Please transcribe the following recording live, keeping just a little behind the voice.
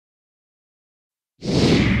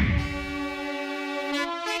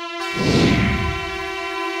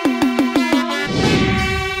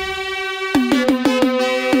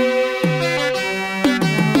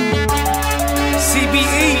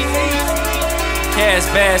Cash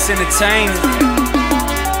Bass Entertainment.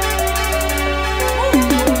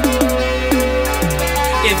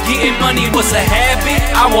 If getting money was a habit,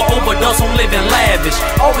 I would overdose on living lavish.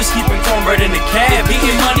 Always keeping cornbread in the cab. If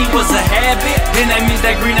getting money was a habit, then that means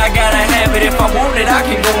that green I gotta have it. If I want it, I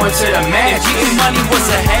can go into the match. If getting money was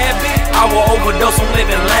a habit, I will overdose on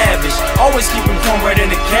living lavish. Always keeping cornbread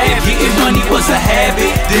in the cab. If getting money was a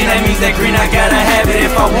habit, then that means that green I gotta have it.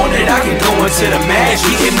 If I want it, I can go into the match.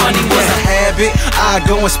 If getting money was a habit, I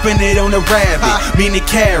go and spend it on the rabbit, meaning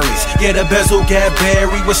carries. Yeah, the bezel got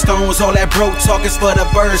buried with stones. All that broke talk is for the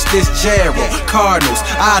birds, this Gerald. Cardinals,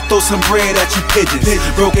 I throw some bread at you pigeons.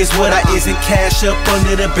 Broke is what I isn't, cash up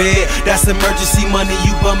under the bed. That's emergency money,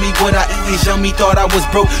 you bum me. What I eat is yummy, thought I was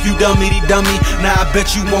broke, you dummy dummy. Now I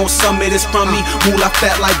bet you want some of this from me. Moolah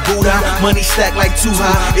fat like Buddha, money stacked like too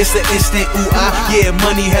high. It's an instant ooh-ah, yeah,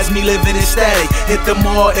 money has me living in static. Hit the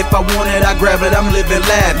mall, if I want it, I grab it, I'm living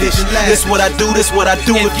lavish. This what I do, this what I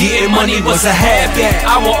do. If getting money was a habit,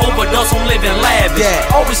 I will overdose on living lavish.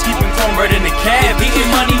 Always keeping cornbread in the cab. Getting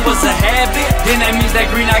money was a habit, then that means that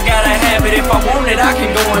green I gotta have it. If I want it, I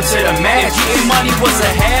can go into the match. Getting money was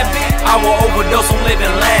a habit, I will overdose on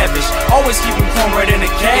living lavish. Always keeping cornbread in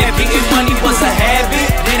the cab. Getting money was a habit,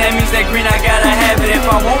 then that means that green I gotta have it. If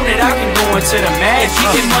I want it, I can go into the match.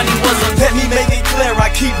 Getting money was a Let me make it clear, I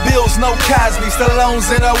keep bills, no Cosby.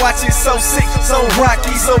 Stallones and I watch it so sick, so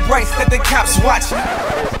rocky, so bright that the cops watch me.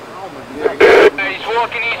 He's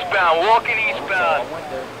walking eastbound, walking eastbound.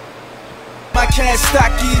 My cash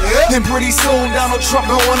stocky, and pretty soon Donald Trump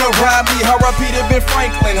gonna rob me. R.I.P. to Ben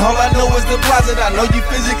Franklin, all I know is deposit. I know you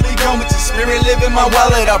physically gone, but your spirit live in my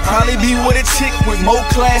wallet. I'll probably be with a chick with more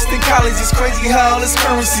class than college. It's crazy how all this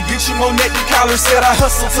currency get you more net than college. Said I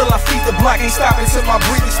hustle till I feed the block, ain't stopping till my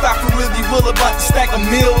breathing stop. For real, be will about to stack a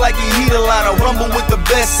meal like you eat a lot. I rumble with the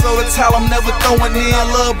best, so the towel I'm never throwing in. I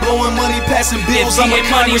love blowing money, passing bills. If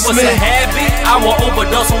getting money was a habit, I will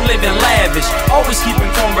overdose on living lavish. Always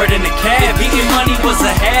keeping cornbread in the cab. Getting money was a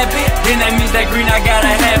habit, then that means that green I gotta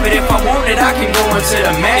have it. If I want it, I can go into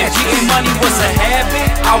the match. Getting money was a habit,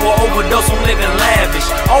 I will overdose on living lavish.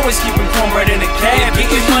 Always keeping cornbread in the cab.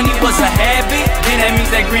 Getting money was a habit, then that means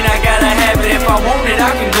that green I gotta have it. If I want it, I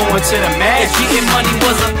can go into the match. Getting money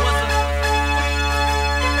was a